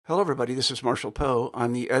Hello, everybody. This is Marshall Poe.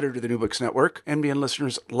 I'm the editor of the New Books Network. NBN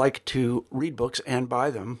listeners like to read books and buy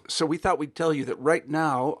them. So we thought we'd tell you that right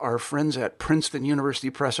now, our friends at Princeton University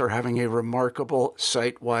Press are having a remarkable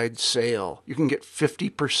site-wide sale. You can get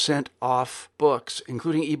 50% off books,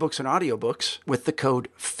 including ebooks and audiobooks, with the code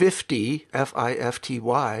 50,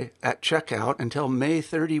 F-I-F-T-Y, at checkout until May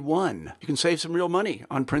 31. You can save some real money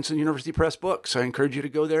on Princeton University Press books. I encourage you to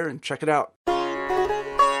go there and check it out.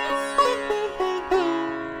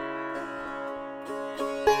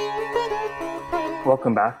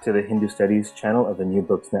 Welcome back to the Hindu Studies channel of the New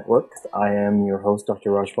Books Network. I am your host,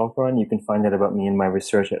 Dr. Raj Balkaran. You can find out about me and my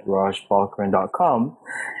research at rajbalkaran.com.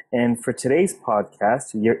 And for today's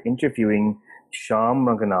podcast, we are interviewing Shyam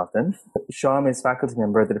Ranganathan. Shyam is faculty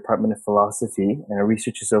member of the Department of Philosophy and a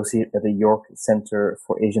research associate at the York Centre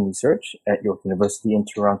for Asian Research at York University in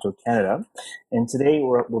Toronto, Canada. And today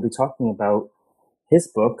we'll be talking about his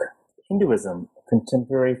book, Hinduism, A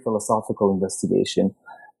Contemporary Philosophical Investigation.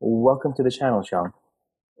 Welcome to the channel, Shyam.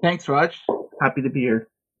 Thanks, Raj. Happy to be here.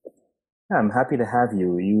 I'm happy to have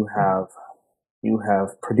you. You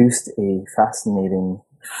have produced a fascinating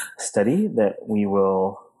study that we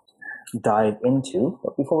will dive into.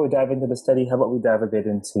 But before we dive into the study, how about we dive a bit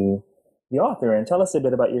into the author and tell us a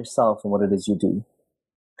bit about yourself and what it is you do.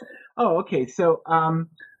 Oh, okay. So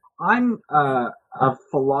I'm a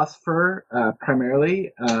philosopher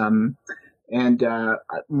primarily, and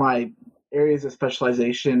my areas of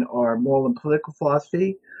specialization are moral and political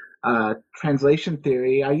philosophy, translation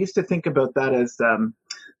theory. I used to think about that as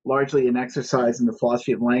largely an exercise in the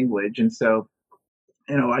philosophy of language. And so,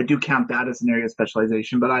 I do count that as an area of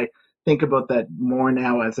specialization, but I think about that more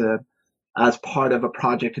now as part of a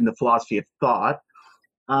project in the philosophy of thought.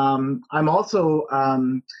 I'm also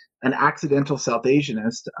an accidental South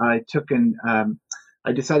Asianist. I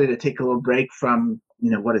decided to take a little break from,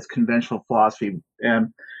 what is conventional philosophy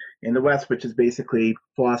in the West, which is basically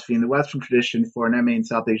philosophy in the Western tradition, for an MA in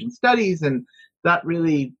South Asian Studies. And that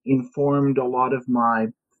really informed a lot of my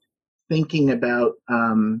thinking about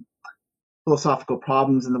philosophical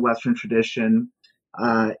problems in the Western tradition,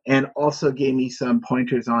 and also gave me some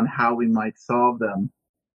pointers on how we might solve them.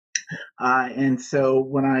 And so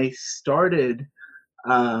when I started,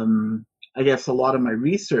 I guess, a lot of my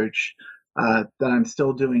research that I'm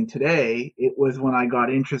still doing today, it was when I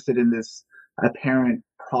got interested in this apparent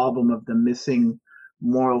problem of the missing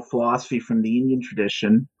moral philosophy from the Indian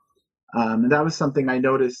tradition. And that was something I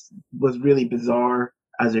noticed was really bizarre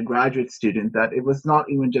as a graduate student, that it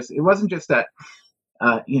wasn't just that,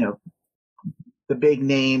 the big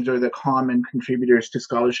names or the common contributors to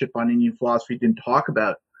scholarship on Indian philosophy didn't talk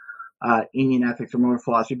about Indian ethics or moral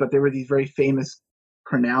philosophy, but there were these very famous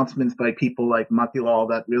pronouncements by people like Motilal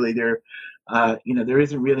that really there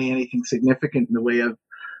isn't really anything significant in the way of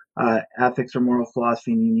ethics or moral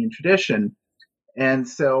philosophy in the Indian tradition. And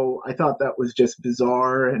so I thought that was just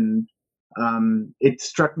bizarre, and it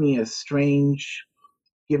struck me as strange,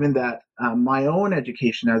 given that my own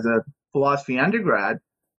education as a philosophy undergrad,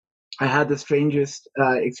 I had the strangest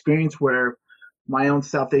experience where my own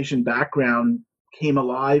South Asian background came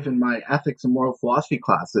alive in my ethics and moral philosophy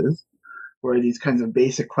classes, where these kinds of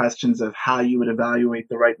basic questions of how you would evaluate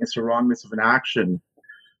the rightness or wrongness of an action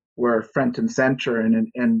were front and center,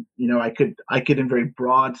 and I could in very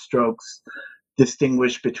broad strokes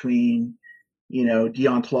distinguish between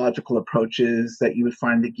deontological approaches that you would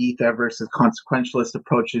find in the Gita versus consequentialist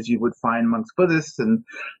approaches you would find amongst Buddhists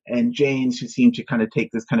and Jains, who seem to kind of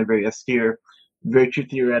take this kind of very austere virtue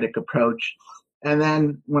theoretic approach. And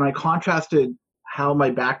then when I contrasted how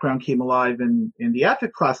my background came alive in the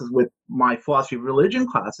ethics classes with my philosophy of religion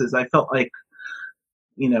classes, I felt like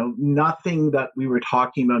nothing that we were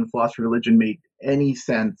talking about in philosophy of religion made any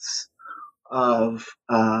sense of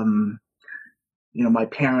my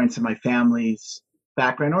parents and my family's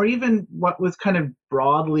background, or even what was kind of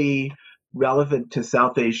broadly relevant to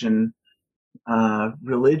South Asian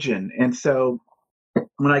religion. And so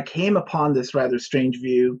when I came upon this rather strange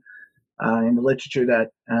view in the literature that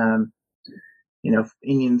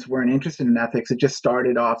Indians weren't interested in ethics, it just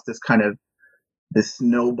started off this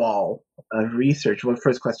snowball of research. Well, the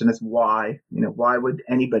first question is why? Why would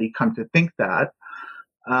anybody come to think that?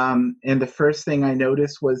 And the first thing I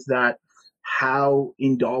noticed was that how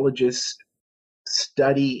Indologists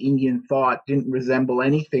study Indian thought didn't resemble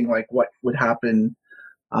anything like what would happen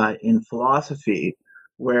in philosophy,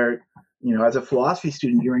 where, as a philosophy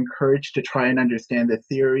student, you're encouraged to try and understand the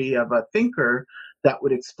theory of a thinker that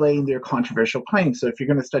would explain their controversial claims. So if you're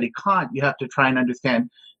going to study Kant, you have to try and understand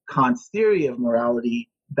Kant's theory of morality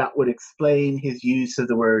that would explain his use of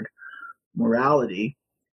the word morality.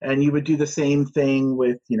 And you would do the same thing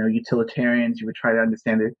with, utilitarians. You would try to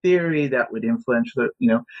understand their theory that would influence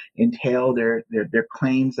entail their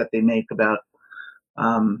claims that they make about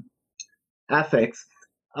ethics.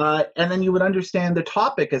 And then you would understand the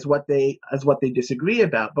topic as what they disagree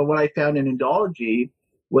about. But what I found in Indology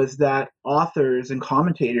was that authors and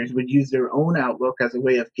commentators would use their own outlook as a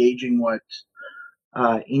way of gauging what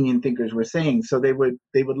Indian thinkers were saying. So they would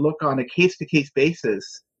look on a case-to-case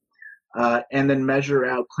basis and then measure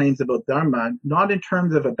out claims about Dharma, not in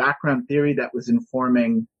terms of a background theory that was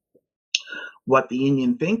informing what the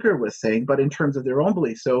Indian thinker was saying, but in terms of their own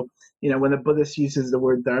beliefs. So, when the Buddhist uses the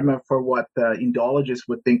word Dharma for what the Indologist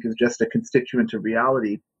would think is just a constituent of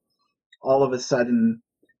reality, all of a sudden,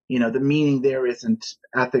 the meaning there isn't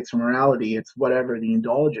ethics or morality, it's whatever the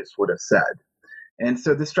Indologist would have said. And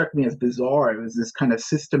so this struck me as bizarre. It was this kind of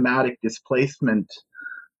systematic displacement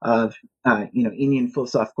of Indian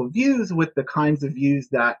philosophical views with the kinds of views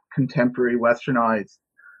that contemporary Westernized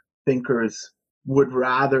thinkers would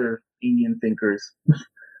rather Indian thinkers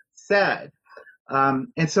said. And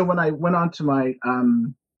so when I went on to my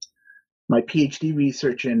my PhD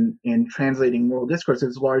research in translating moral discourse, it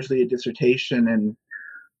was largely a dissertation in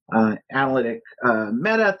analytic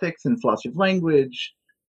metaethics and philosophy of language,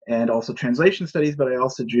 and also translation studies, but I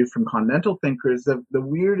also drew from continental thinkers. The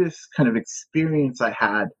weirdest kind of experience I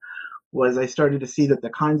had was I started to see that the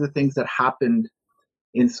kinds of things that happened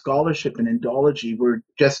in scholarship and Indology were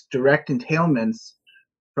just direct entailments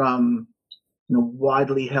from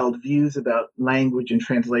widely held views about language and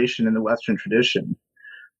translation in the Western tradition.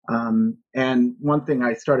 And one thing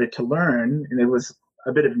I started to learn, and it was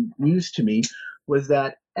a bit of news to me, was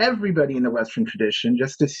that everybody in the Western tradition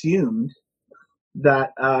just assumed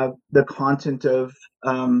that the content of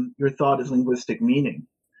your thought is linguistic meaning.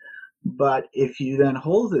 But if you then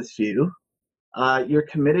hold this view, you're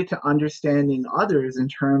committed to understanding others in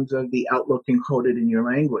terms of the outlook encoded in your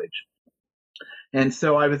language. And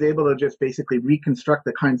so I was able to just basically reconstruct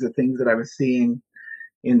the kinds of things that I was seeing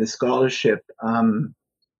in the scholarship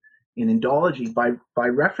in Indology by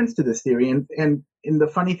reference to this theory. And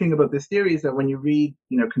the funny thing about this theory is that when you read,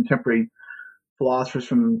 contemporary philosophers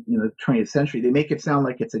from the 20th century, they make it sound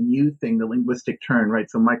like it's a new thing, the linguistic turn, right?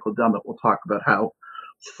 So Michael Dummett will talk about how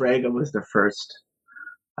Frege was the first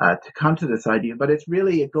to come to this idea, but it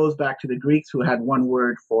goes back to the Greeks, who had one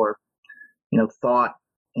word for thought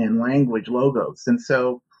and language, logos. And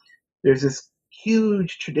so there's this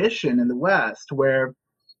huge tradition in the West where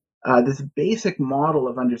this basic model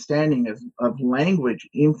of understanding of language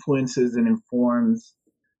influences and informs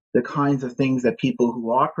the kinds of things that people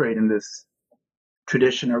who operate in this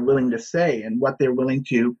tradition are willing to say and what they're willing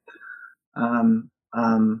to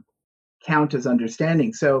count as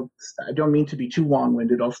understanding. So I don't mean to be too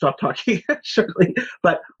long-winded. I'll stop talking shortly.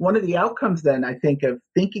 But one of the outcomes then, I think, of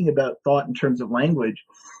thinking about thought in terms of language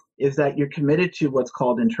is that you're committed to what's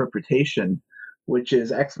called interpretation, which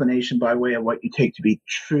is explanation by way of what you take to be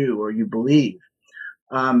true or you believe.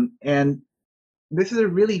 And this is a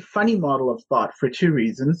really funny model of thought for two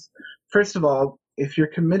reasons. First of all, if you're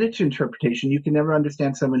committed to interpretation, you can never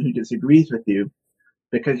understand someone who disagrees with you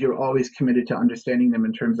because you're always committed to understanding them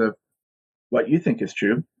in terms of what you think is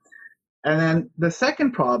true. And then the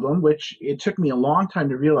second problem, which it took me a long time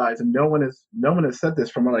to realize, and no one has said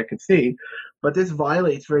this from what I could see, but this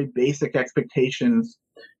violates very basic expectations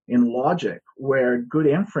in logic, where good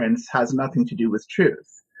inference has nothing to do with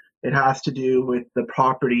truth. It has to do with the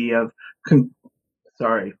property of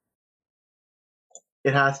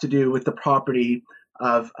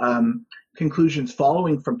conclusions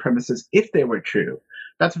following from premises if they were true.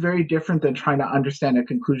 That's very different than trying to understand a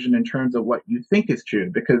conclusion in terms of what you think is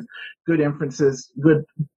true, because good inferences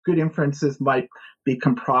might be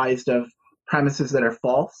comprised of premises that are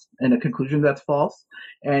false and a conclusion that's false,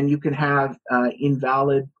 and you can have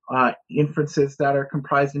invalid inferences that are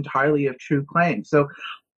comprised entirely of true claims. So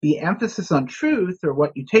the emphasis on truth, or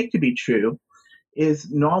what you take to be true,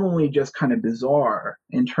 is not only just kind of bizarre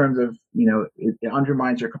in terms of, it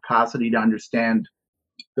undermines your capacity to understand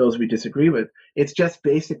those we disagree with. It's just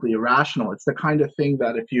basically irrational. It's the kind of thing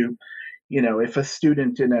that if a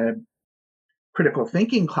student in a critical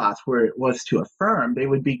thinking class where it was to affirm, they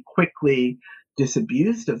would be quickly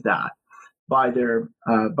disabused of that by their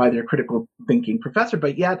critical thinking professor.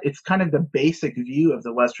 But yet it's kind of the basic view of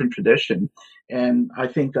the Western tradition. And I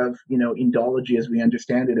think of, Indology as we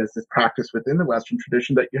understand it as this practice within the Western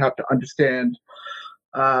tradition that you have to understand,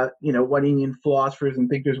 what Indian philosophers and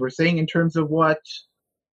thinkers were saying in terms of what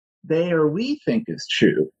they or we think is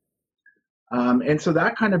true. And so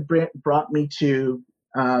that kind of brought me to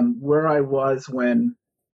where I was when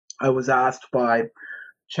I was asked by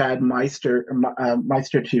Chad Meister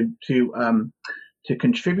to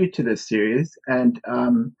contribute to this series, and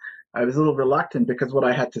I was a little reluctant because what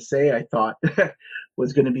I had to say I thought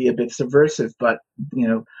was going to be a bit subversive, but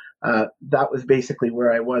that was basically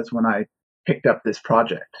where I was when I picked up this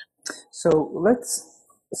project. So let's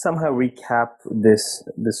somehow recap this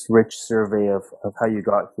rich survey of how you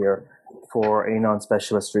got here for a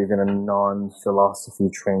non-specialist or even a non-philosophy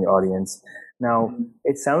trained audience. Now,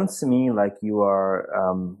 it sounds to me like you're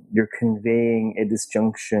conveying a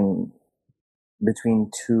disjunction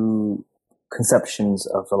between two conceptions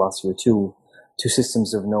of philosophy, or two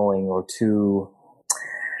systems of knowing, or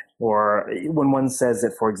when one says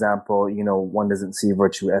that, for example, one doesn't see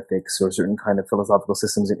virtue ethics or certain kind of philosophical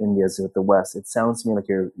systems in India as with the West, it sounds to me like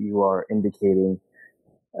you are indicating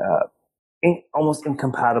almost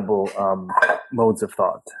incompatible modes of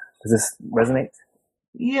thought. Does this resonate?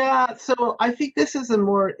 Yeah, so I think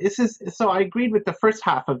so I agreed with the first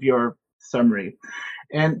half of your summary.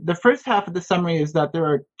 And the first half of the summary is that there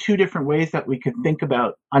are two different ways that we could think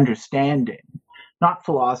about understanding, not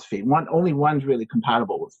philosophy. Only one's really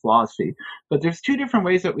compatible with philosophy, but there's two different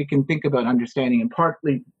ways that we can think about understanding. And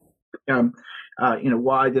partly,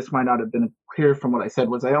 why this might not have been clear from what I said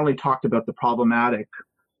was I only talked about the problematic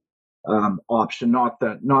option, not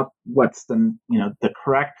what's the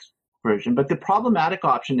correct version. But the problematic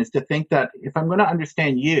option is to think that if I'm going to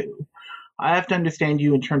understand you, I have to understand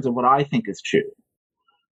you in terms of what I think is true,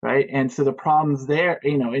 right? And so the problems there,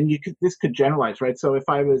 and this could generalize, right? So if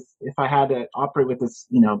I had to operate with this,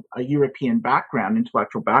 a European background,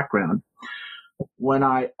 intellectual background, when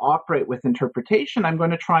I operate with interpretation, I'm going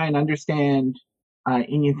to try and understand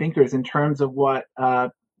Indian thinkers in terms of what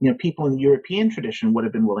people in the European tradition would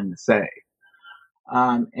have been willing to say.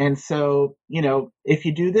 And so, if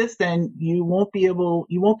you do this, then you won't be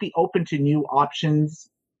open to new options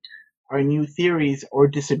or new theories or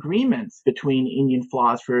disagreements between Indian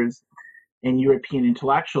philosophers and European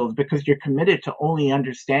intellectuals, because you're committed to only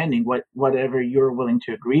understanding whatever you're willing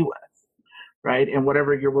to agree with, right? And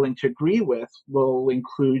whatever you're willing to agree with will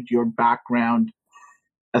include your background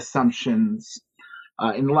assumptions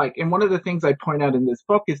and the like. And one of the things I point out in this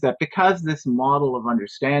book is that because this model of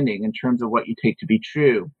understanding in terms of what you take to be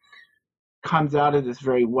true comes out of this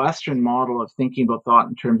very Western model of thinking about thought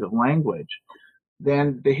in terms of language,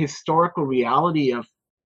 then the historical reality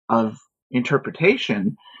of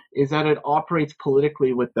interpretation is that it operates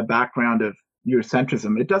politically with the background of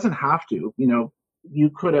Eurocentrism. It doesn't have to.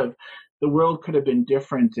 The world could have been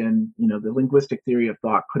different, and the linguistic theory of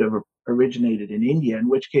thought could have originated in India, in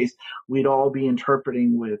which case we'd all be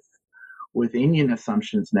interpreting with Indian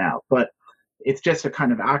assumptions now. But it's just a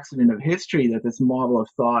kind of accident of history that this model of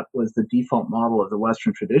thought was the default model of the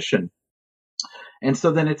Western tradition. And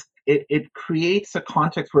so then it creates a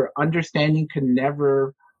context where understanding can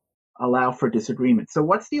never allow for disagreement. So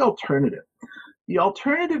what's the alternative? The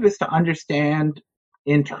alternative is to understand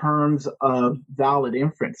in terms of valid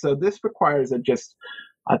inference. So this requires just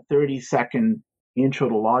a 30-second intro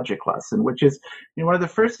to logic lesson, which is one of the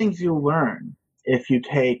first things you'll learn if you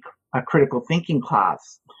take a critical thinking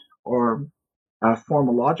class or a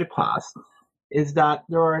formal logic class, is that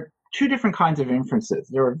there are two different kinds of inferences.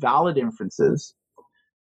 There are valid inferences,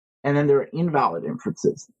 and then there are invalid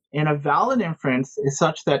inferences. And a valid inference is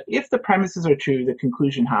such that if the premises are true, the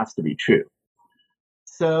conclusion has to be true.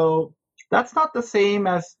 So that's not the same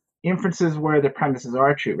as inferences where the premises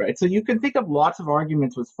are true, right? So you can think of lots of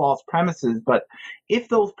arguments with false premises, but if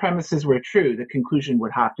those premises were true, the conclusion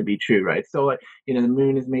would have to be true, right? So, the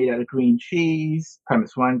moon is made out of green cheese.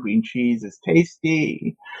 Premise one, green cheese is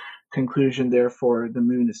tasty. Conclusion, therefore, the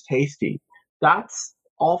moon is tasty. That's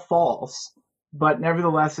all false, but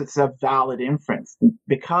nevertheless, it's a valid inference,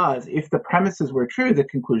 because if the premises were true, the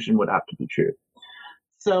conclusion would have to be true.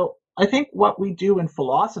 So I think what we do in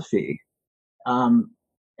philosophy,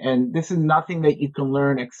 and this is nothing that you can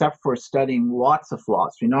learn except for studying lots of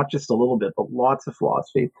philosophy, not just a little bit, but lots of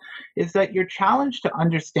philosophy, is that you're challenged to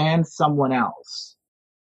understand someone else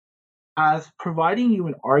as providing you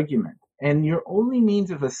an argument, and your only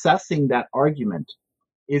means of assessing that argument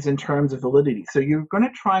is in terms of validity. So you're going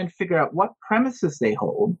to try and figure out what premises they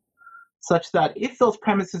hold, such that if those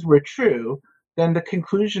premises were true, then the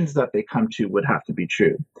conclusions that they come to would have to be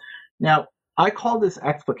true. Now, I call this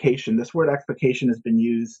explication. This word explication has been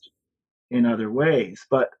used in other ways,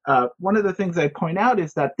 but one of the things I point out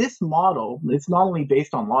is that this model is not only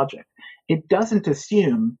based on logic, it doesn't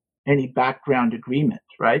assume any background agreement,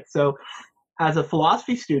 right? So as a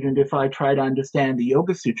philosophy student, if I try to understand the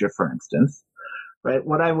Yoga Sutra, for instance, right,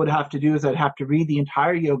 what I would have to do is I'd have to read the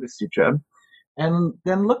entire Yoga Sutra and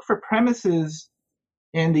then look for premises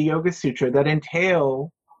in the Yoga Sutra that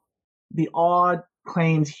entail the odd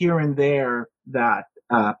claims here and there that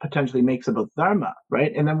potentially makes about dharma,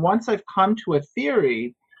 right? And then once I've come to a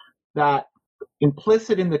theory that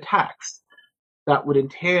implicit in the text that would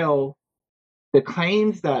entail the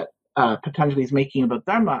claims that Patanjali is making about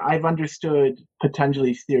dharma, I've understood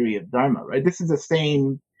Patanjali's theory of dharma, right? This is the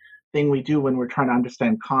same thing we do when we're trying to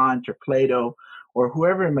understand Kant or Plato or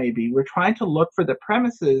whoever it may be. We're trying to look for the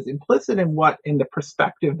premises implicit in the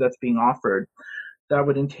perspective that's being offered that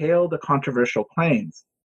would entail the controversial claims.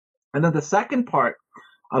 And then the second part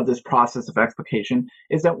of this process of explication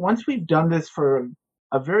is that once we've done this for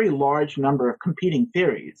a very large number of competing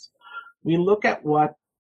theories, we look at what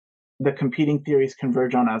the competing theories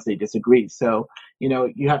converge on as they disagree. So,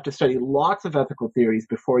 you have to study lots of ethical theories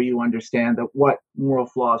before you understand that what moral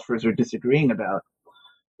philosophers are disagreeing about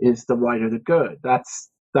is the right or the good. That's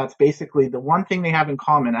basically the one thing they have in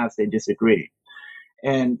common as they disagree.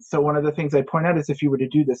 And so one of the things I point out is if you were to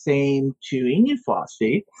do the same to Indian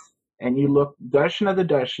philosophy, and you look darshana the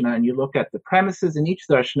darshana, and you look at the premises in each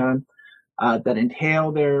darshana that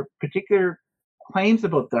entail their particular claims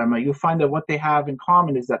about dharma, you'll find that what they have in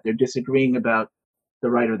common is that they're disagreeing about the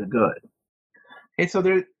right or the good. Okay, so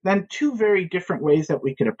there are then two very different ways that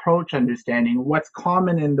we could approach understanding what's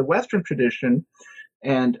common in the Western tradition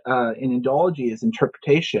and in Indology is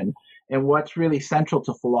interpretation, and what's really central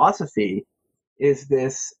to philosophy is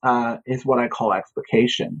what I call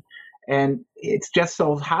explication. And it just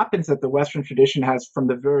so happens that the Western tradition has, from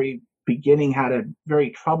the very beginning, had a very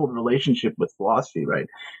troubled relationship with philosophy, right?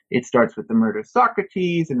 It starts with the murder of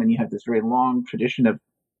Socrates, and then you have this very long tradition of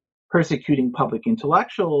persecuting public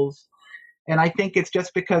intellectuals. And I think it's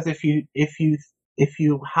just because if you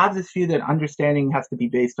have this view that understanding has to be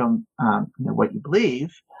based on what you believe,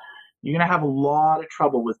 you're going to have a lot of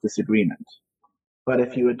trouble with disagreement. But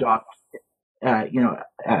if you adopt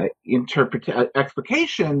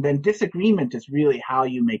explication, then disagreement is really how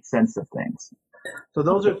you make sense of things. So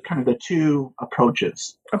those are kind of the two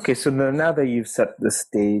approaches. Okay, so now that you've set the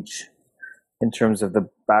stage in terms of the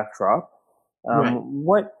backdrop,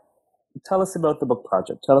 right. Tell us about the book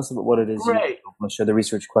project. Tell us about what it is right. you share the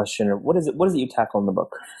research question, or what is it you tackle in the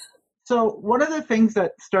book? So one of the things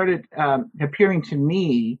that started appearing to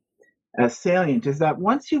me as salient is that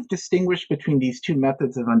once you've distinguished between these two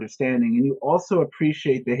methods of understanding, and you also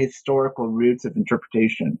appreciate the historical roots of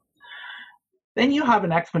interpretation, then you have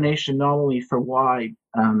an explanation not only for why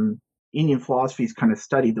Indian philosophy is kind of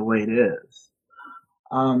studied the way it is,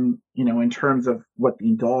 in terms of what the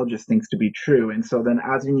Indologist thinks to be true. And so then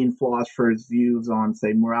as Indian philosophers' views on,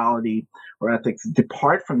 say, morality or ethics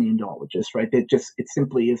depart from the Indologist, right, it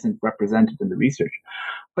simply isn't represented in the research.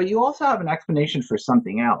 But you also have an explanation for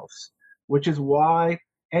something else, which is why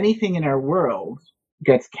anything in our world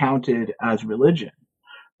gets counted as religion,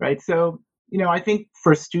 right? So, I think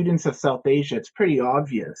for students of South Asia, it's pretty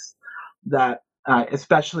obvious that,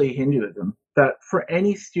 especially Hinduism, that for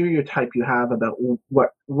any stereotype you have about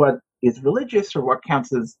what is religious or what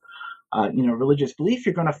counts as, religious belief,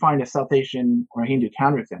 you're going to find a South Asian or Hindu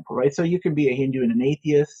counterexample, right? So you can be a Hindu and an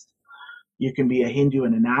atheist, you can be a Hindu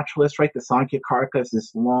and a naturalist, right? The Sankhya Karka is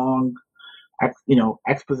this long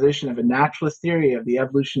exposition of a naturalist theory of the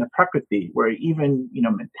evolution of Prakriti, where even,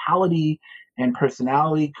 mentality and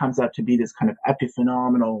personality comes out to be this kind of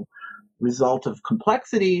epiphenomenal result of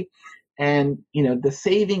complexity. And, the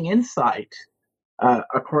saving insight,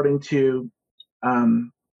 according to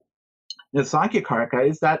the Sankhya Karka,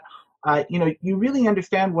 is that, you really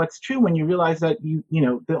understand what's true when you realize that,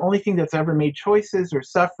 the only thing that's ever made choices or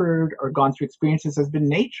suffered or gone through experiences has been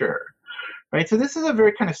nature. Right, so this is a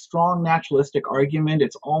very kind of strong naturalistic argument.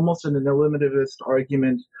 It's almost an eliminativist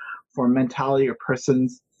argument for mentality or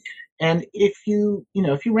persons. And if you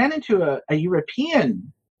ran into a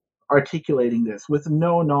European articulating this with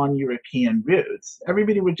no non-European roots,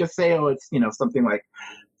 everybody would just say, oh, it's something like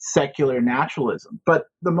secular naturalism. But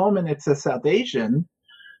the moment it's a South Asian,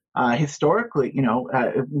 historically,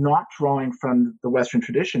 not drawing from the Western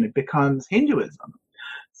tradition, it becomes Hinduism.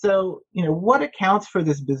 So, what accounts for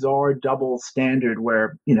this bizarre double standard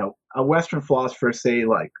where, a Western philosopher, say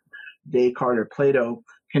like Descartes or Plato,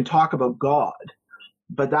 can talk about God,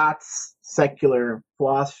 but that's secular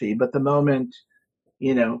philosophy. But the moment,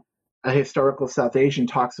 a historical South Asian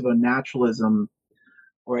talks about naturalism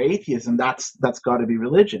or atheism, that's got to be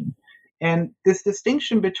religion. And this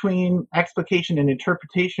distinction between explication and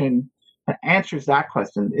interpretation answers that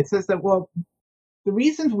question. It says that, well, the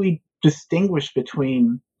reasons we distinguish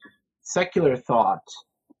between secular thought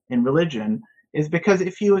and religion is because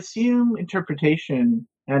if you assume interpretation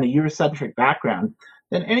and a Eurocentric background,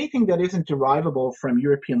 then anything that isn't derivable from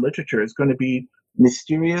European literature is going to be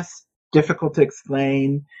mysterious difficult to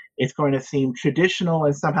explain. It's going to seem traditional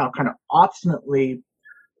and somehow kind of obstinately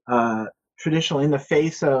traditional in the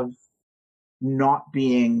face of not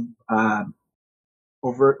being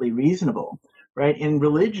overtly reasonable, right? In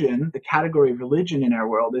religion, the category of religion in our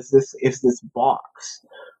world is this box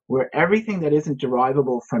where everything that isn't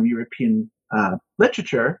derivable from European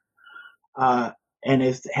literature and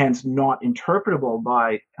is hence not interpretable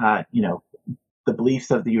by the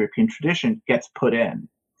beliefs of the European tradition gets put in.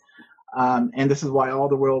 And this is why all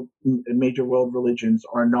the major world religions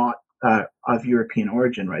are not of European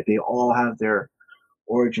origin, right? They all have their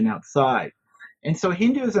origin outside. And so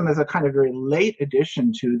Hinduism is a kind of very late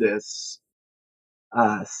addition to this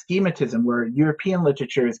schematism where European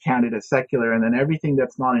literature is counted as secular, and then everything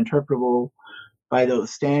that's not interpretable by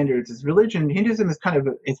those standards is religion. Hinduism is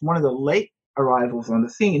it's one of the late arrivals on the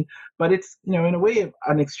scene, but it's, in a way,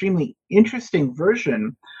 an extremely interesting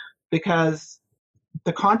version, because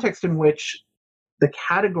the context in which the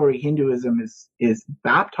category Hinduism is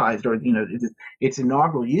baptized, or its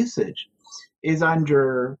inaugural usage, is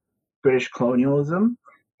under British colonialism,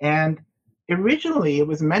 and originally it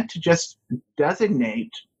was meant to just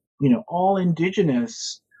designate all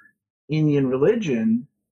indigenous Indian religion,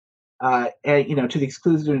 to the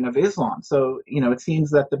exclusion of Islam. So it seems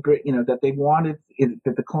that that they wanted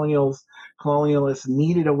that the colonialists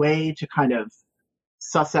needed a way to kind of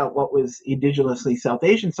suss out what was indigenously South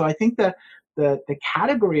Asian. So I think that the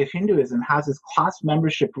category of Hinduism has this class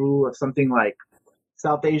membership rule of something like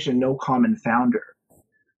South Asian, no common founder.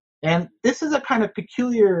 And this is a kind of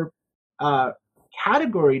peculiar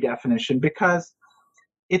category definition because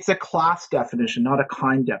it's a class definition, not a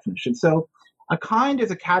kind definition. So a kind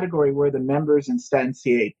is a category where the members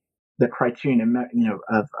instantiate the criterion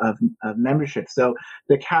of membership. So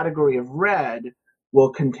the category of red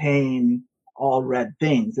will contain all red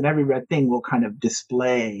things, and every red thing will kind of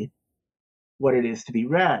display what it is to be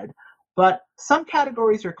red. But some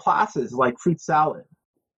categories are classes, like fruit salad,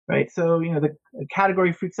 right? So the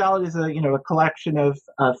category fruit salad is a collection of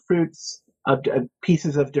fruits, of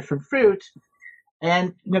pieces of different fruit,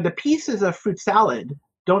 and the pieces of fruit salad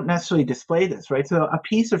don't necessarily display this, right? So a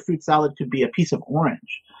piece of fruit salad could be a piece of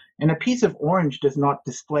orange, and a piece of orange does not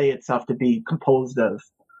display itself to be composed of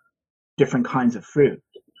different kinds of fruit,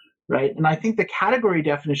 right? And I think the category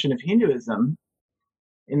definition of Hinduism,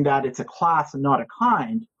 in that it's a class and not a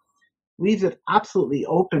kind, leaves it absolutely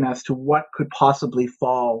open as to what could possibly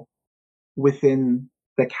fall within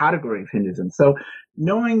the category of Hinduism. So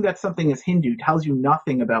knowing that something is Hindu tells you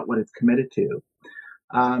nothing about what it's committed to.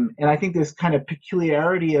 And I think this kind of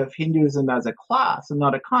peculiarity of Hinduism as a class and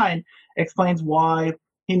not a kind explains why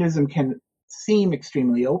Hinduism can seem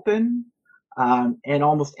extremely open, and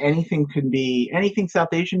almost anything South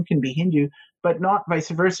Asian can be Hindu, but not vice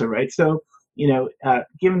versa, right? So,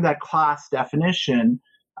 given that class definition,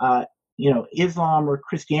 Islam or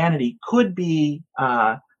Christianity could be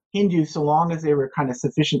Hindu so long as they were kind of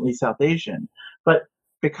sufficiently South Asian. But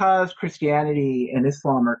because Christianity and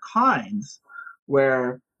Islam are kinds,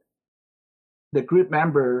 where the group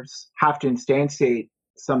members have to instantiate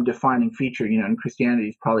some defining feature, in Christianity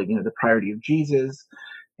is probably, the priority of Jesus,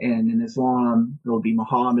 and in Islam, it will be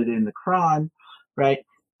Muhammad in the Quran, right?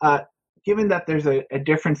 Given that there's a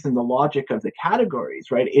difference in the logic of the categories,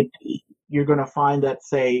 right? You're going to find that,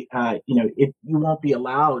 say, you won't be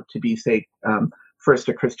allowed to be, say, first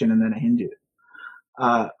a Christian and then a Hindu,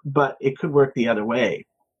 but it could work the other way.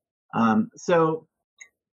 So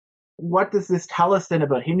what does this tell us then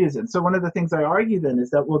about Hinduism? So one of the things I argue then is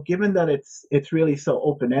that, well, given that it's really so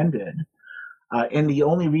open-ended, and the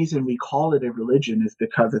only reason we call it a religion is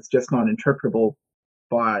because it's just not interpretable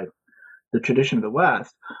by the tradition of the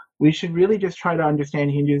West, we should really just try to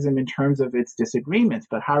understand Hinduism in terms of its disagreements.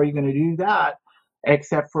 But how are you going to do that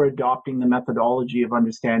except for adopting the methodology of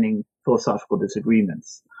understanding philosophical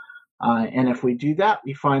disagreements? And if we do that,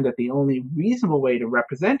 we find that the only reasonable way to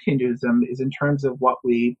represent Hinduism is in terms of what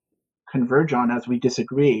we converge on as we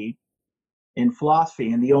disagree in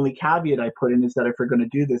philosophy. And the only caveat I put in is that if we're going to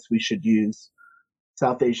do this, we should use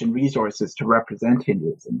South Asian resources to represent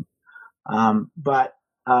Hinduism. But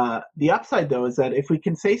the upside, though, is that if we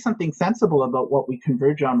can say something sensible about what we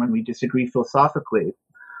converge on when we disagree philosophically,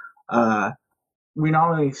 we're not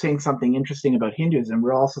only saying something interesting about Hinduism,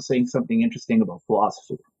 we're also saying something interesting about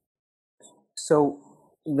philosophy. So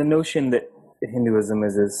the notion that Hinduism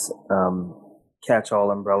is this catch-all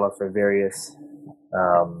umbrella for various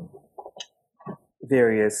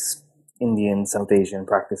Indian, South Asian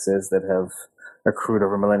practices that have accrued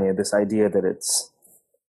over millennia, this idea that it's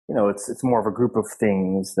more of a group of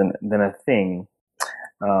things than a thing.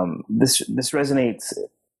 This resonates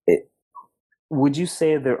would you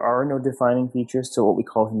say there are no defining features to what we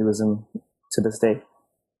call Hinduism to this day?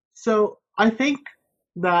 So I think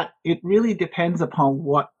that it really depends upon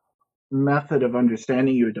what method of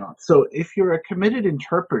understanding you adopt. So if you're a committed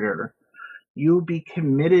interpreter, you'll be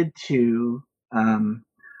committed to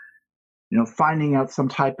finding out some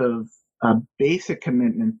type of basic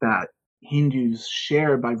commitment that Hindus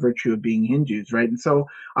share by virtue of being Hindus, right? And so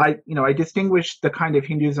I distinguish the kind of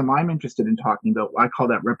Hinduism I'm interested in talking about. I call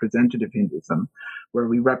that representative Hinduism, where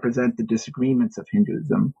we represent the disagreements of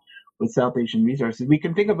Hinduism with South Asian resources. We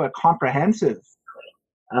can think of a comprehensive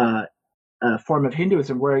form of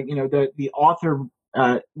Hinduism where the author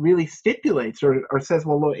really stipulates or says,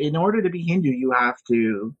 well, look, in order to be Hindu, you have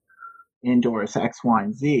to endorse X, Y,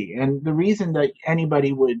 and Z. And the reason that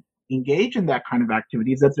anybody would engage in that kind of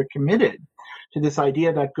activity is that they're committed to this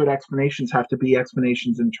idea that good explanations have to be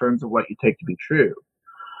explanations in terms of what you take to be true.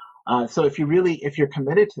 So if you're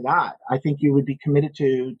committed to that, I think you would be committed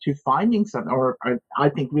to finding something, or I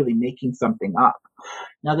think really making something up.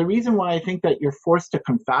 Now, the reason why I think that you're forced to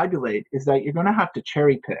confabulate is that you're going to have to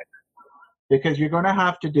cherry pick, because you're going to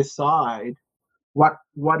have to decide what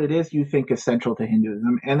it is you think is central to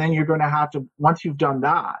Hinduism. And then you're going to have to, once you've done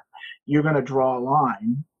that, you're going to draw a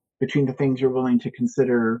line between the things you're willing to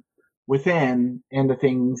consider within and the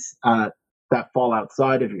things that fall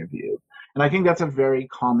outside of your view. And I think that's a very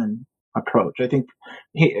common approach. I think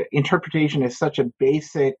interpretation is such a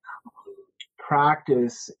basic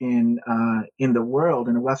practice in the world,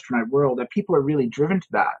 in the westernized world, that people are really driven to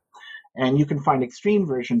that. And you can find extreme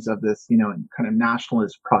versions of this, in kind of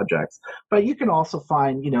nationalist projects. But you can also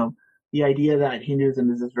find, the idea that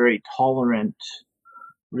Hinduism is this very tolerant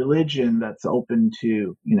religion that's open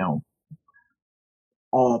to,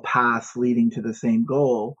 all paths leading to the same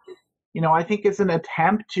goal. I think it's an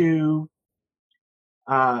attempt to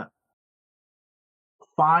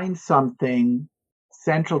find something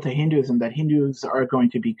central to Hinduism that Hindus are going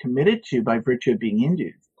to be committed to by virtue of being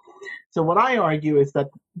Hindus. So what I argue is that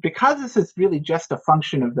because this is really just a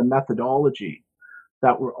function of the methodology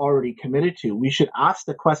that we're already committed to, we should ask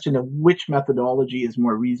the question of which methodology is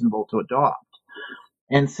more reasonable to adopt.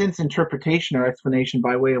 And since interpretation or explanation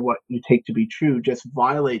by way of what you take to be true just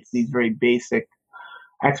violates these very basic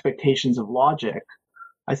expectations of logic,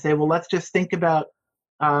 I say, well, let's just think about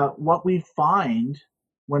what we find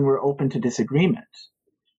when we're open to disagreement,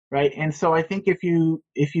 right? And so I think if you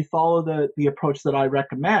follow the approach that I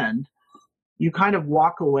recommend, you kind of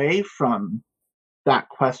walk away from that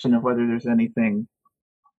question of whether there's anything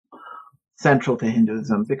central to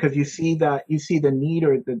Hinduism, because you see the need,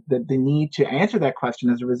 or the need to answer that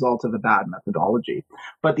question as a result of a bad methodology.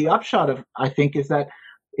 But the upshot of, I think, is that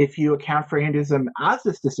if you account for Hinduism as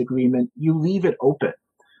this disagreement, you leave it open,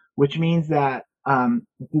 which means that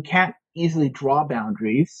you can't easily draw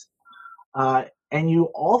boundaries, and you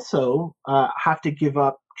also have to give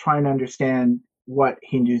up trying to understand what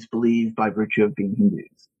Hindus believe by virtue of being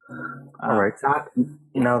Hindus. All right.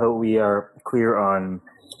 Now that we are clear on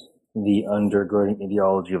the undergirding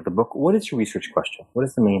ideology of the book, what is your research question? What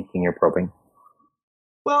is the main thing you're probing?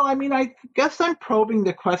 Well, I guess I'm probing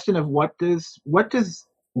the question of what does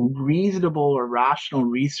reasonable or rational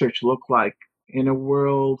research look like in a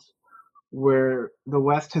world where the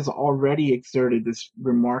West has already exerted this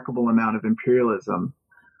remarkable amount of imperialism.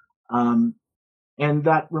 And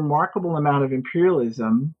that remarkable amount of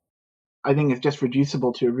imperialism, I think, is just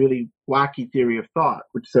reducible to a really wacky theory of thought,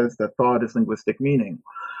 which says that thought is linguistic meaning.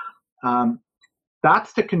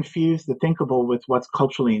 That's to confuse the thinkable with what's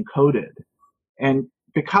culturally encoded. And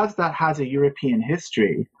because that has a European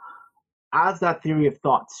history, as that theory of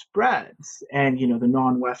thought spreads and, the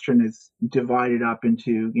non-Western is divided up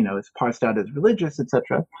into, is parsed out as religious,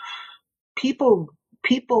 etc., people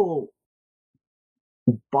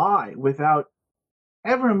buy, without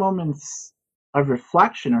ever a moment's of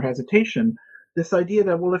reflection or hesitation, this idea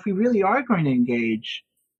that, well, if we really are going to engage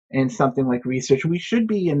in something like research, we should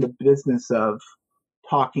be in the business of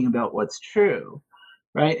talking about what's true,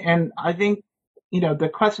 right? And I think, the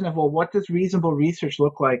question of, well, what does reasonable research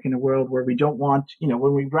look like in a world where we don't want,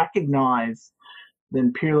 when we recognize the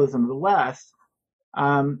imperialism of the West,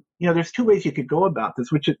 there's two ways you could go about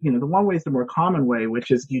this, which is, the one way is the more common way,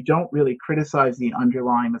 which is you don't really criticize the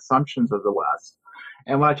underlying assumptions of the West.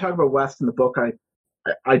 And when I talk about West in the book,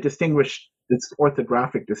 I distinguish its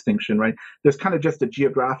orthographic distinction, right? There's kind of just a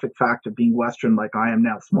geographic fact of being Western, like I am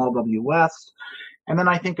now, small w West. And then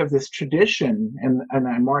I think of this tradition, and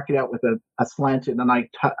I mark it out with a slanted and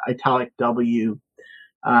italic W,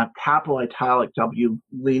 capital italic W,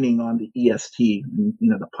 leaning on the EST. And,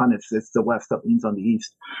 the pun is, it's the West that leans on the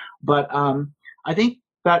East. But I think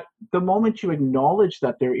that the moment you acknowledge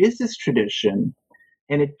that there is this tradition,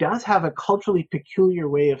 and it does have a culturally peculiar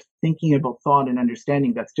way of thinking about thought and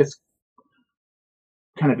understanding that's just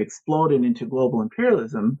kind of exploded into global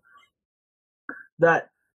imperialism, that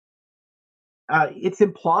it's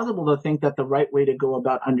implausible to think that the right way to go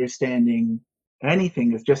about understanding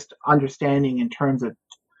anything is just understanding in terms of,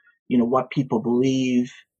 what people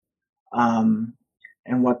believe, and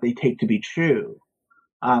what they take to be true.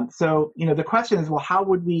 So, the question is, well, how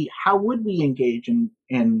would we engage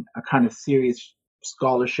in a kind of serious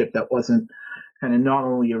scholarship that wasn't kind of not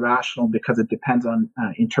only irrational because it depends on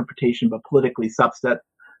interpretation, but politically suspect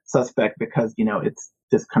because, it's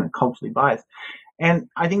just kind of culturally biased. And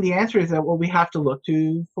I think the answer is that, well, we have to look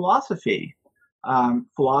to philosophy.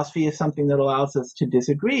 Philosophy is something that allows us to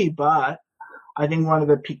disagree, but I think one of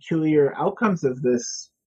the peculiar outcomes of this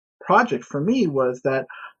project for me was that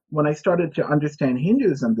when I started to understand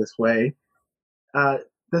Hinduism this way,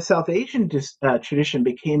 the South Asian tradition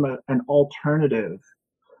became an alternative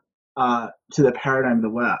to the paradigm of the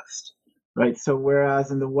West, right? So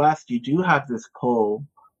whereas in the West you do have this pull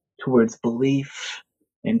towards belief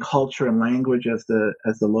and culture and language as the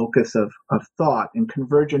locus of thought and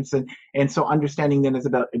convergence, and so understanding then is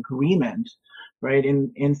about agreement, right?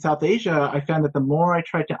 In South Asia, I found that the more I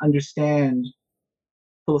tried to understand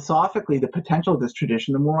philosophically the potential of this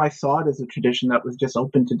tradition, the more I saw it as a tradition that was just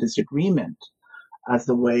open to disagreement as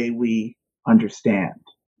the way we understand.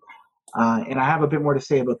 And I have a bit more to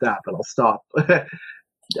say about that, but I'll stop at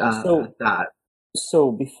that.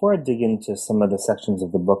 So before I dig into some of the sections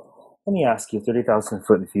of the book, let me ask you, 30,000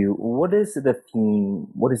 foot view, what is the theme,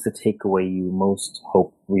 what is the takeaway you most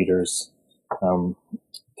hope readers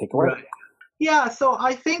take away? Right. Yeah, so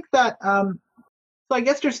I think that, so I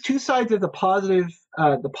guess there's two sides of the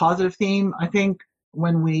positive theme. I think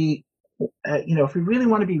when we, if we really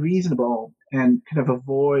want to be reasonable and kind of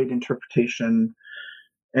avoid interpretation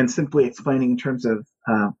and simply explaining in terms of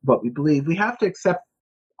what we believe, we have to accept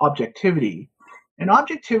objectivity. And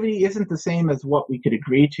objectivity isn't the same as what we could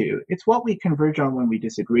agree to. It's what we converge on when we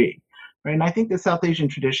disagree. Right? And I think the South Asian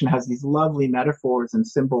tradition has these lovely metaphors and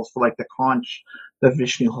symbols for like the conch that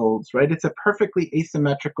Vishnu holds, right? It's a perfectly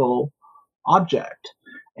asymmetrical object.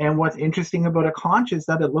 And what's interesting about a conch is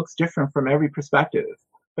that it looks different from every perspective,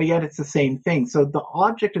 but yet it's the same thing. So the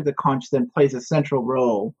object of the conch then plays a central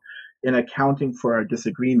role in accounting for our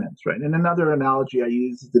disagreements, right? And another analogy I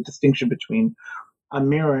use is the distinction between a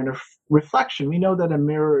mirror and a reflection. We know that a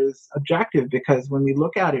mirror is objective because when we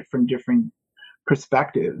look at it from different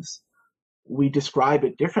perspectives, we describe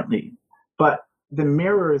it differently. But the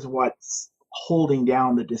mirror is what's holding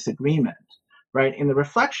down the disagreement, right? And the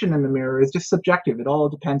reflection in the mirror is just subjective. It all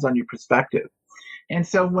depends on your perspective. And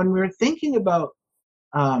so when we're thinking about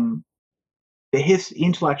the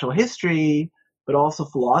intellectual history, but also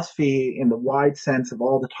philosophy in the wide sense of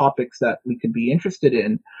all the topics that we could be interested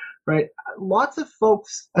in, right? Lots of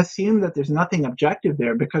folks assume that there's nothing objective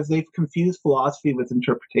there because they've confused philosophy with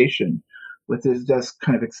interpretation, with is just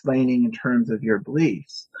kind of explaining in terms of your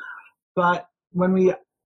beliefs. But when we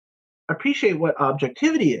appreciate what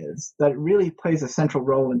objectivity is, that it really plays a central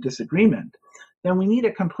role in disagreement, then we need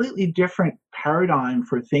a completely different paradigm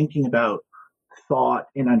for thinking about thought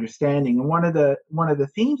and understanding. And one of the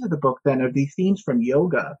themes of the book then are these themes from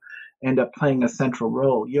yoga end up playing a central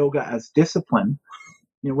role. Yoga as discipline.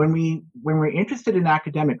 When we're interested in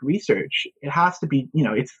academic research, it has to be,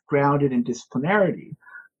 it's grounded in disciplinarity.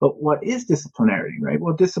 But what is disciplinarity, right?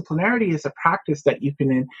 Well, disciplinarity is a practice that you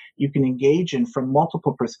can engage in from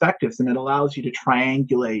multiple perspectives, and it allows you to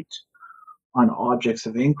triangulate on objects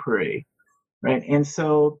of inquiry, right? And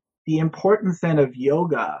so the importance then of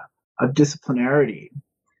yoga, of disciplinarity,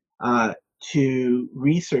 to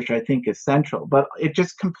research, I think, is central. But it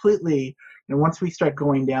just completely, once we start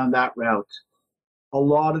going down that route, a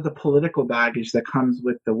lot of the political baggage that comes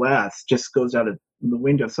with the West just goes out of the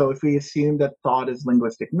window. So if we assume that thought is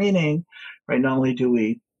linguistic meaning, right, not only do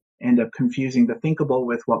we end up confusing the thinkable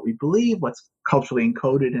with what we believe, what's culturally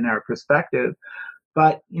encoded in our perspective,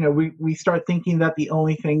 but we start thinking that the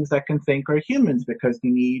only things that can think are humans because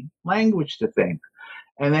you need language to think.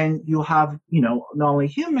 And then you'll have, not only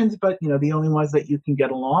humans, but, the only ones that you can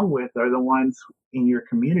get along with are the ones in your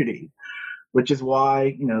community, which is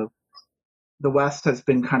why, the West has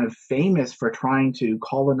been kind of famous for trying to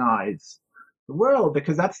colonize the world,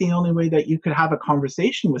 because that's the only way that you could have a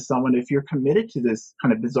conversation with someone if you're committed to this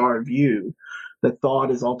kind of bizarre view that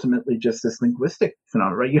thought is ultimately just this linguistic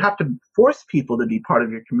phenomenon, right? You have to force people to be part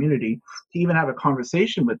of your community to even have a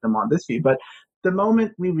conversation with them on this view. But the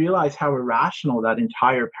moment we realize how irrational that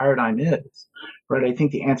entire paradigm is, right, I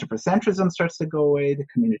think the anthropocentrism starts to go away, the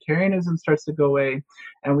communitarianism starts to go away,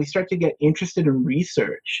 and we start to get interested in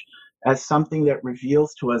research as something that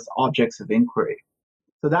reveals to us objects of inquiry.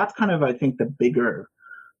 So that's kind of, I think, the bigger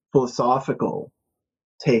philosophical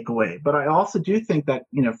takeaway. But I also do think that,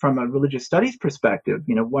 from a religious studies perspective,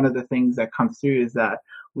 one of the things that comes through is that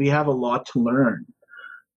we have a lot to learn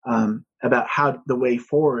about how the way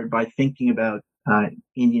forward by thinking about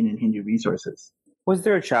Indian and Hindu resources. Was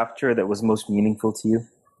there a chapter that was most meaningful to you?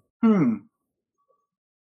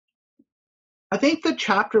 I think the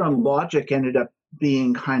chapter on logic ended up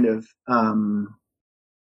being kind of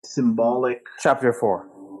symbolic. Chapter 4.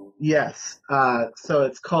 Yes. So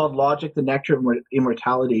it's called Logic, the Nectar of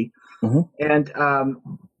Immortality. Mm-hmm. And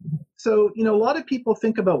so, a lot of people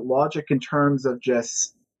think about logic in terms of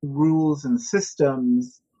just rules and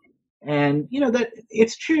systems. And, that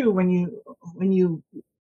it's true when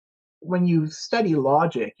you study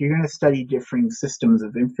logic, you're going to study differing systems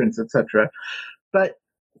of inference, etc. But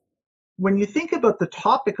when you think about the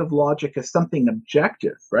topic of logic as something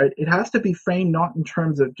objective, right, it has to be framed not in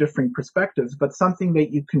terms of differing perspectives, but something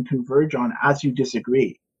that you can converge on as you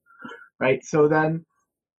disagree, right? So then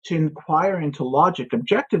to inquire into logic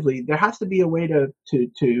objectively, there has to be a way to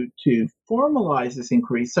formalize this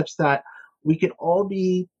inquiry such that we can all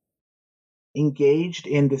be engaged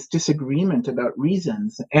in this disagreement about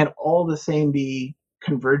reasons and all the same be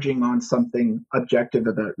converging on something objective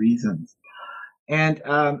about reasons. And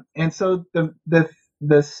so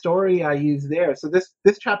the story I use there. So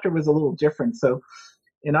this chapter was a little different. So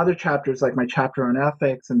in other chapters, like my chapter on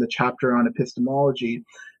ethics and the chapter on epistemology,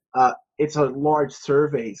 it's a large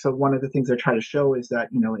survey. So one of the things I try to show is that,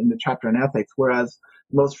 in the chapter on ethics, whereas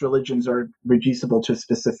most religions are reducible to a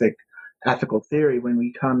specific ethical theory, when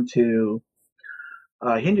we come to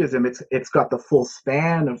Hinduism, it's got the full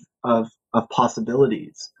span of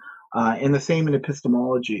possibilities, and the same in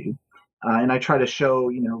epistemology. And I try to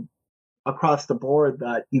show, across the board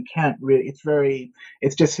that you can't really,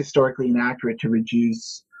 it's just historically inaccurate to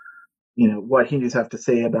reduce, what Hindus have to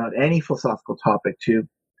say about any philosophical topic to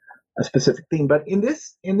a specific thing. But in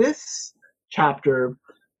this chapter,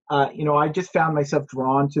 I just found myself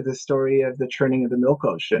drawn to the story of the churning of the milk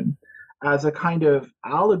ocean as a kind of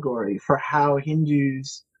allegory for how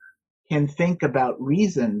Hindus can think about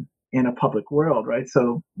reason in a public world, right?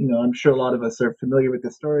 So, I'm sure a lot of us are familiar with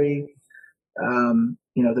the story.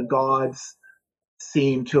 The gods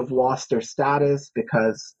seem to have lost their status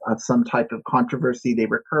because of some type of controversy. They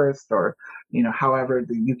were cursed, or however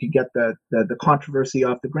you could get the controversy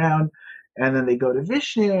off the ground. And then they go to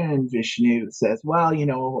Vishnu, and Vishnu says, well,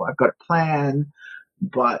 I've got a plan,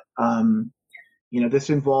 but this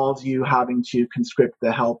involves you having to conscript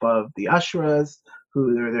the help of the Asuras,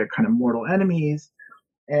 who are their kind of mortal enemies.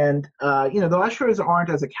 And the Asuras aren't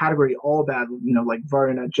as a category all bad. Like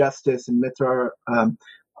Varuna, justice, and Mitra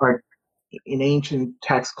are in ancient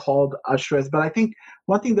texts called Asuras. But I think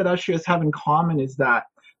one thing that Asuras have in common is that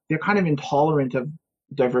they're kind of intolerant of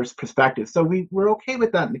diverse perspectives. So we're okay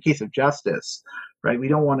with that in the case of justice, right? We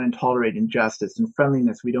don't want to tolerate injustice, and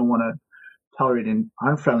friendliness, we don't want to tolerate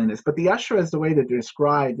unfriendliness. But the Asuras, the way that they're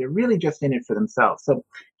described, they're really just in it for themselves. So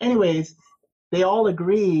anyways, they all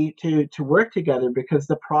agree to work together because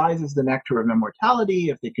the prize is the nectar of immortality.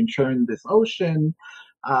 If they can churn this ocean,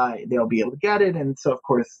 they'll be able to get it. And so, of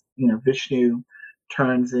course, Vishnu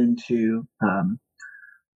turns into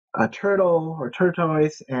a turtle or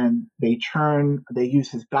tortoise, and they use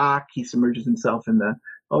his back. He submerges himself in the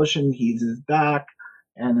ocean. He uses his back.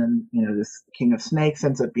 And then, this king of snakes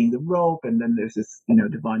ends up being the rope. And then there's this,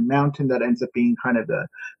 divine mountain that ends up being kind of the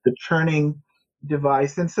churning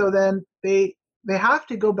device. And so then they have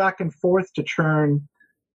to go back and forth to churn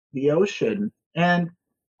the ocean. And,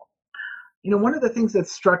 one of the things that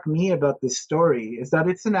struck me about this story is that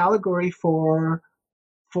it's an allegory for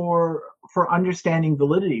understanding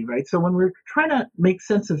validity, right? So when we're trying to make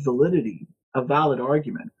sense of validity, a valid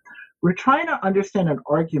argument, we're trying to understand an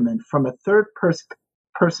argument from a third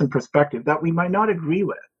person perspective that we might not agree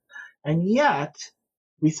with. And yet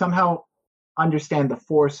we somehow understand the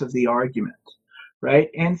force of the argument, right?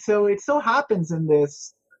 And so it so happens in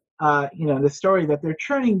this, the story that they're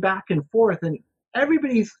churning back and forth, and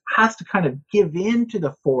everybody has to kind of give in to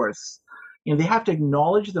the force. They have to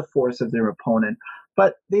acknowledge the force of their opponent,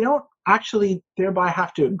 but they don't actually thereby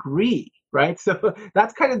have to agree, right? So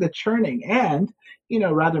that's kind of the churning. And,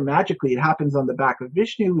 rather magically, it happens on the back of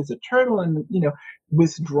Vishnu, who's a turtle, and,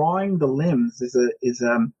 withdrawing the limbs is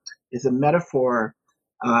a metaphor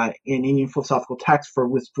in Indian philosophical texts for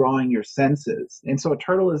withdrawing your senses. And so a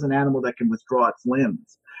turtle is an animal that can withdraw its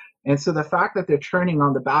limbs. And so the fact that they're churning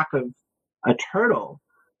on the back of a turtle,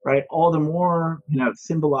 right, all the more,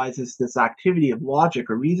 symbolizes this activity of logic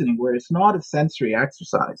or reasoning where it's not a sensory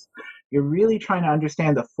exercise. You're really trying to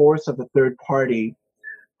understand the force of a third party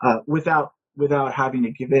without having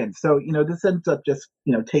to give in. So, this ends up just,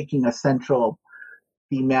 taking a central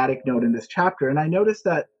thematic note in this chapter. And I noticed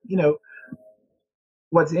that,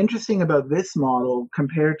 what's interesting about this model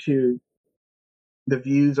compared to the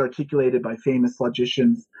views articulated by famous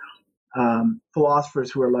logicians,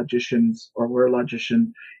 philosophers who are logicians or were logicians,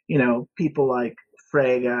 people like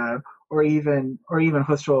Frege or even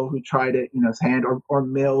Husserl, who tried it, his hand, or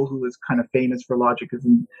Mill, who was kind of famous for logic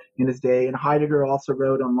in his day, and Heidegger also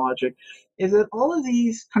wrote on logic, is that all of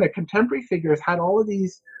these kind of contemporary figures had all of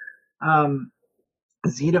these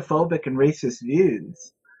xenophobic and racist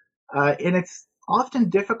views. And it's often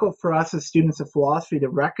difficult for us as students of philosophy to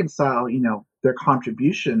reconcile, their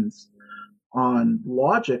contributions on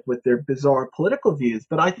logic with their bizarre political views.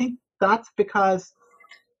 But I think that's because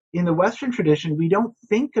in the Western tradition, we don't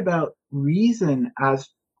think about reason as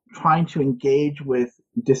trying to engage with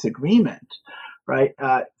disagreement, right?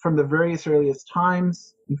 From the various earliest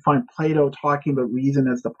times, you find Plato talking about reason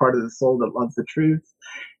as the part of the soul that loves the truth.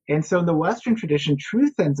 And so in the Western tradition,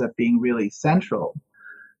 truth ends up being really central.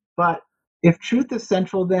 But if truth is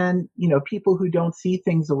central, then, people who don't see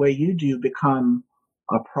things the way you do become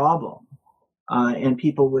a problem. And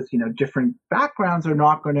people with, different backgrounds are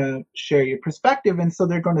not going to share your perspective, and so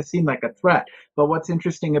they're going to seem like a threat. But what's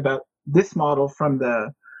interesting about this model from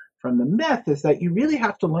the myth is that you really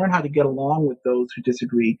have to learn how to get along with those who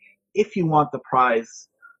disagree if you want the prize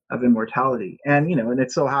of immortality. And, and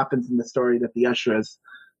it so happens in the story that the Ashuras,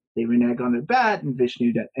 they renege on their bet, and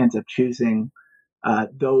Vishnu ends up choosing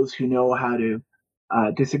those who know how to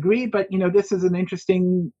disagree. But, this is an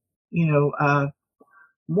interesting,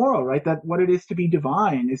 moral, right? That what it is to be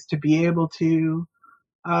divine is to be able to,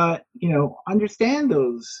 understand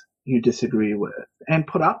those you disagree with and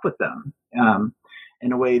put up with them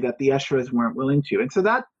in a way that the Esharas weren't willing to. And so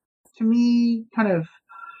that, to me, kind of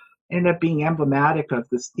ended up being emblematic of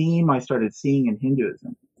this theme I started seeing in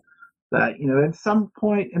Hinduism. That, at some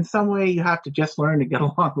point, in some way, you have to just learn to get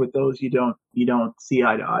along with those you don't see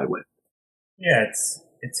eye to eye with. Yeah,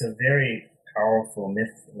 it's a very powerful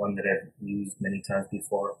myth, one that I've used many times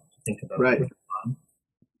before to think about. Right.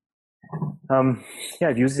 Yeah,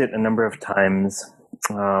 I've used it a number of times.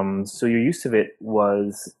 So your use of it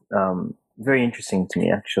was very interesting to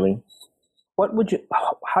me, actually.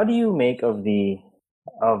 How do you make of the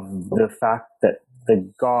fact that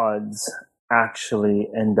the gods actually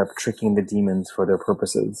end up tricking the demons for their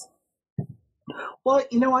purposes? Well,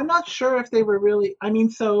 I'm not sure if they were really,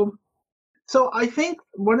 so I think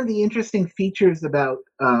one of the interesting features about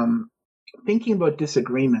thinking about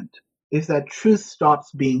disagreement is that truth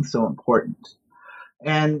stops being so important.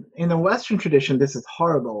 And in the Western tradition, this is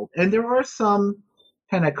horrible. And there are some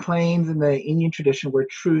kind of claims in the Indian tradition where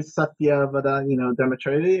truth, satya, vada,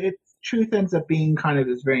 dharmacharya, truth ends up being kind of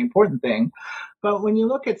this very important thing. But when you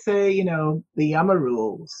look at, say, the Yama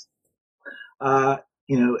rules,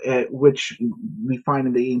 which we find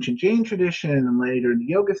in the ancient Jain tradition and later in the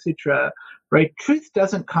Yoga Sutra, right? Truth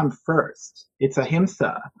doesn't come first. It's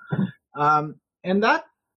ahimsa. And that,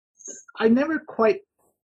 I never quite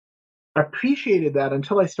appreciated that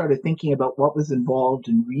until I started thinking about what was involved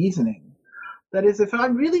in reasoning. That is, if I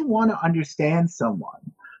really want to understand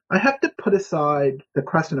someone, I have to put aside the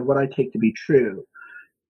question of what I take to be true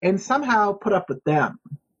and somehow put up with them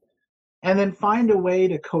and then find a way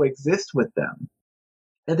to coexist with them.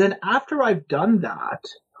 And then after I've done that,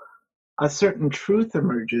 a certain truth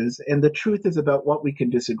emerges, and the truth is about what we can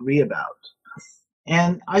disagree about.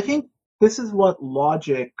 And I think this is what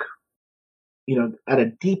logic, at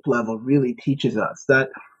a deep level really teaches us, that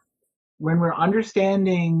when we're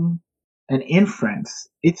understanding an inference,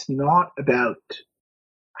 it's not about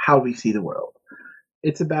how we see the world.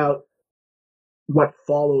 It's about what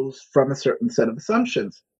follows from a certain set of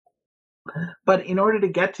assumptions. But in order to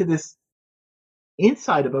get to this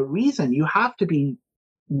insight about reason, you have to be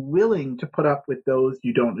willing to put up with those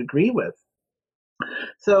you don't agree with.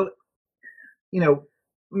 So,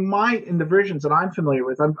 in the versions that I'm familiar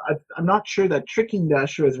with, I'm not sure that tricking the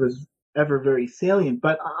Ashuras was ever very salient,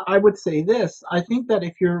 but I would say this. I think that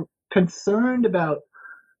if you're concerned about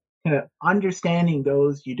understanding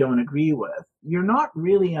those you don't agree with, you're not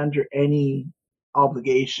really under any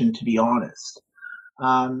obligation to be honest.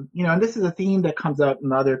 And this is a theme that comes out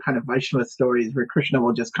in other kind of Vaishnava stories where Krishna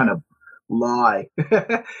will just kind of lie,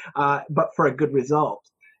 but for a good result.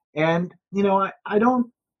 And, I don't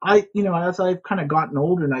as I've kind of gotten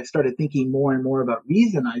older and I started thinking more and more about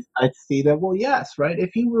reason, I see that, well, yes, right.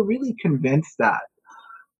 If you were really convinced that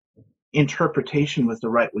interpretation was the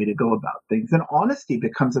right way to go about things, then honesty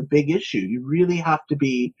becomes a big issue. You really have to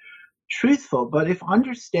be truthful. But if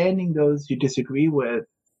understanding those you disagree with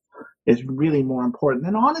is really more important,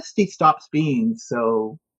 then honesty stops being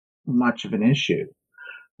so much of an issue,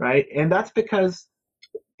 right? And that's because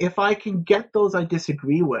if I can get those I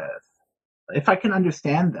disagree with, if I can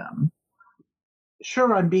understand them,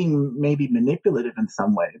 sure, I'm being maybe manipulative in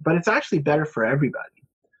some way, but it's actually better for everybody.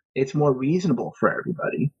 It's more reasonable for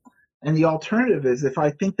everybody. And the alternative is if I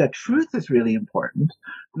think that truth is really important,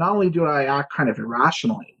 not only do I act kind of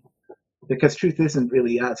irrationally, because truth isn't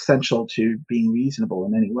really essential to being reasonable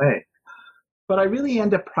in any way, but I really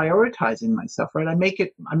end up prioritizing myself, right? I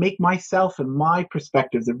make myself and my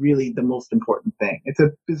perspectives are really the most important thing. It's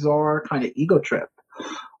a bizarre kind of ego trip.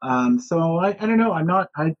 So I don't know.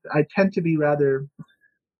 I tend to be rather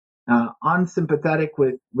unsympathetic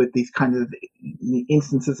with these kinds of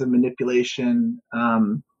instances of manipulation,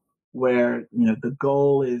 where the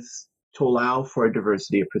goal is to allow for a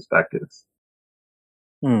diversity of perspectives.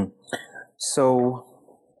 So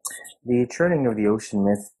the churning of the ocean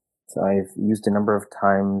myth, I've used a number of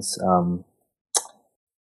times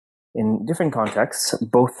in different contexts,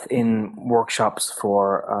 both in workshops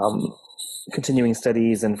for continuing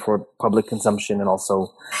studies and for public consumption, and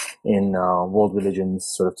also in world religions,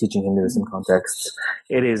 sort of teaching Hinduism contexts.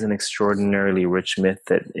 It is an extraordinarily rich myth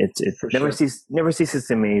that it never ceases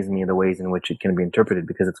to amaze me the ways in which it can be interpreted,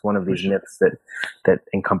 because it's one of these myths that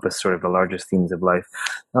encompass sort of the largest themes of life.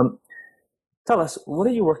 Tell us, what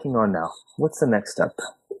are you working on now? What's the next step?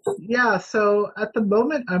 Yeah, so at the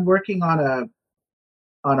moment I'm working on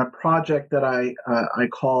a project that I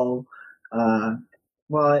call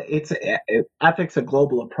it's Ethics: A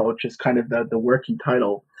Global Approach is kind of the working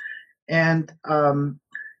title, and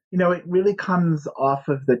it really comes off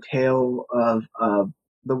of the tail of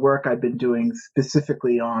the work I've been doing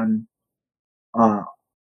specifically on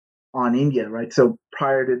India, right? So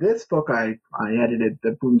prior to this book, I edited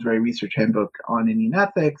the Bloomsbury Research Handbook on Indian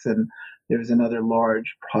ethics, and there was another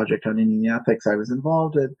large project on Indian ethics I was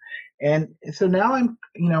involved in, and so now I'm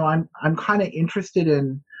kind of interested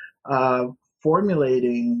in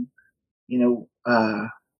formulating, an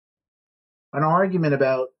argument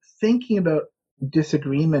about thinking about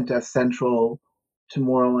disagreement as central to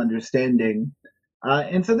moral understanding.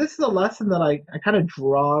 And so this is a lesson that I kind of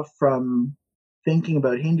draw from thinking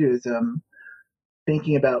about Hinduism,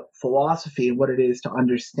 thinking about philosophy and what it is to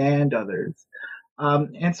understand others.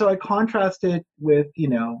 And so I contrast it with,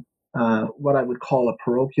 what I would call a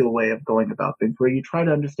parochial way of going about things, where you try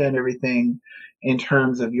to understand everything in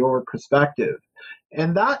terms of your perspective.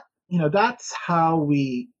 And that's how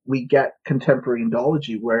we get contemporary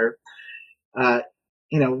Indology, where,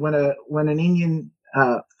 when an Indian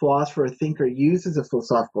philosopher or thinker uses a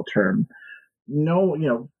philosophical term,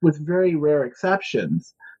 with very rare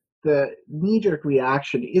exceptions, the knee-jerk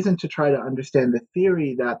reaction isn't to try to understand the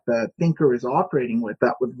theory that the thinker is operating with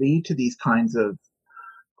that would lead to these kinds of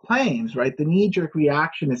claims, right? The knee-jerk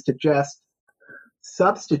reaction is to just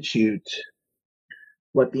substitute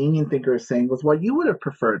what the Indian thinker is saying with what you would have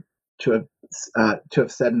preferred to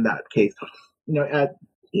have said in that case. At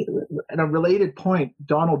a related point,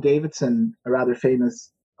 Donald Davidson, a rather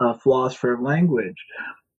famous philosopher of language,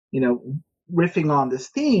 riffing on this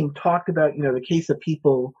theme, talked about the case of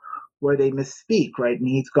people where they misspeak, right? And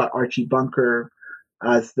he's got Archie Bunker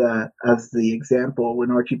as the example, when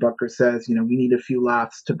Archie Bunker says, we need a few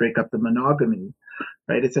laughs to break up the monogamy,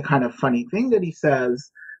 right? It's a kind of funny thing that he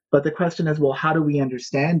says, but the question is, well, how do we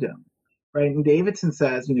understand him, right? And Davidson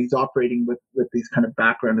says, he's operating with these kind of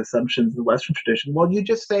background assumptions in the Western tradition. Well, you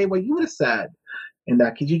just say what you would have said in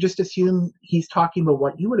that case. You just assume he's talking about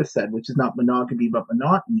what you would have said, which is not monogamy but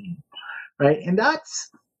monotony, right? And that's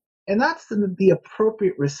the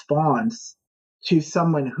appropriate response to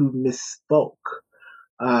someone who misspoke,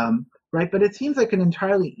 right? But it seems like an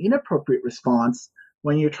entirely inappropriate response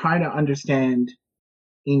when you're trying to understand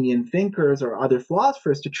Indian thinkers or other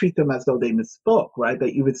philosophers, to treat them as though they misspoke, right?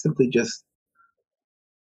 That you would simply just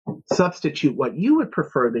substitute what you would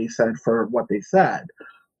prefer they said for what they said.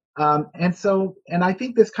 And I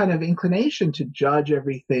think this kind of inclination to judge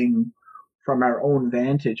everything from our own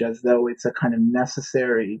vantage as though it's a kind of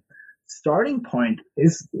necessary starting point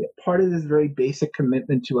is part of this very basic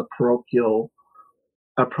commitment to a parochial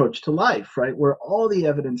approach to life, right? Where all the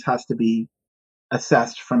evidence has to be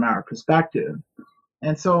assessed from our perspective.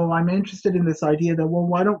 And so I'm interested in this idea that, well,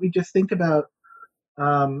 why don't we just think about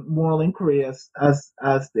moral inquiry as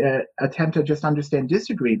the attempt to just understand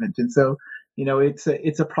disagreement? And so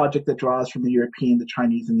it's a project that draws from the European, the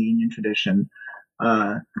Chinese, and the Indian tradition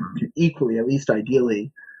equally, at least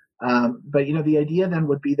ideally. But the idea then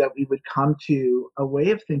would be that we would come to a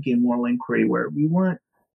way of thinking moral inquiry where we weren't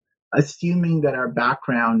assuming that our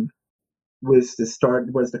background was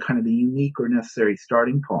the kind of the unique or necessary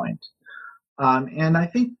starting point. And I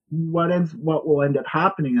think what will end up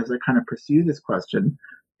happening as I kind of pursue this question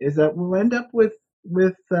is that we'll end up with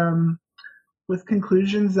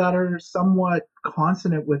conclusions that are somewhat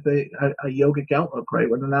consonant with a yogic outlook, right?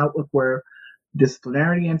 With an outlook where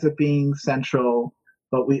disciplinarity ends up being central,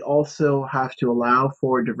 but we also have to allow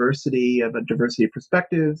for diversity of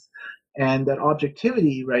perspectives, and that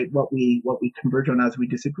objectivity, right? What we converge on as we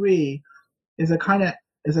disagree is a kind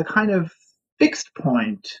of fixed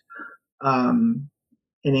point in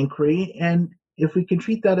inquiry, and if we can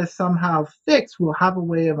treat that as somehow fixed, we'll have a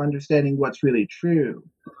way of understanding what's really true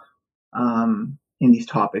in these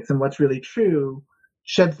topics, and what's really true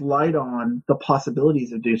sheds light on the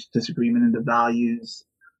possibilities of disagreement and the values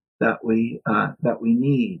that we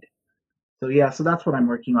need. So that's what I'm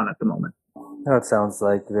working on at the moment. That sounds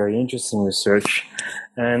like very interesting research,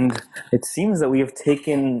 and it seems that we have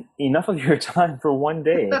taken enough of your time for one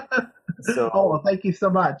day. Well, thank you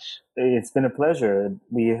so much. It's been a pleasure.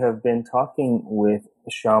 We have been talking with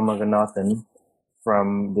Shyam Ranganathan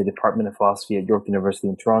from the Department of Philosophy at York University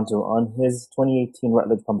in Toronto on his 2018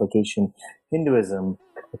 Routledge publication, Hinduism,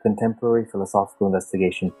 a Contemporary Philosophical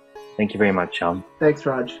Investigation. Thank you very much, Shyam. Thanks,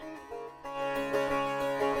 Raj.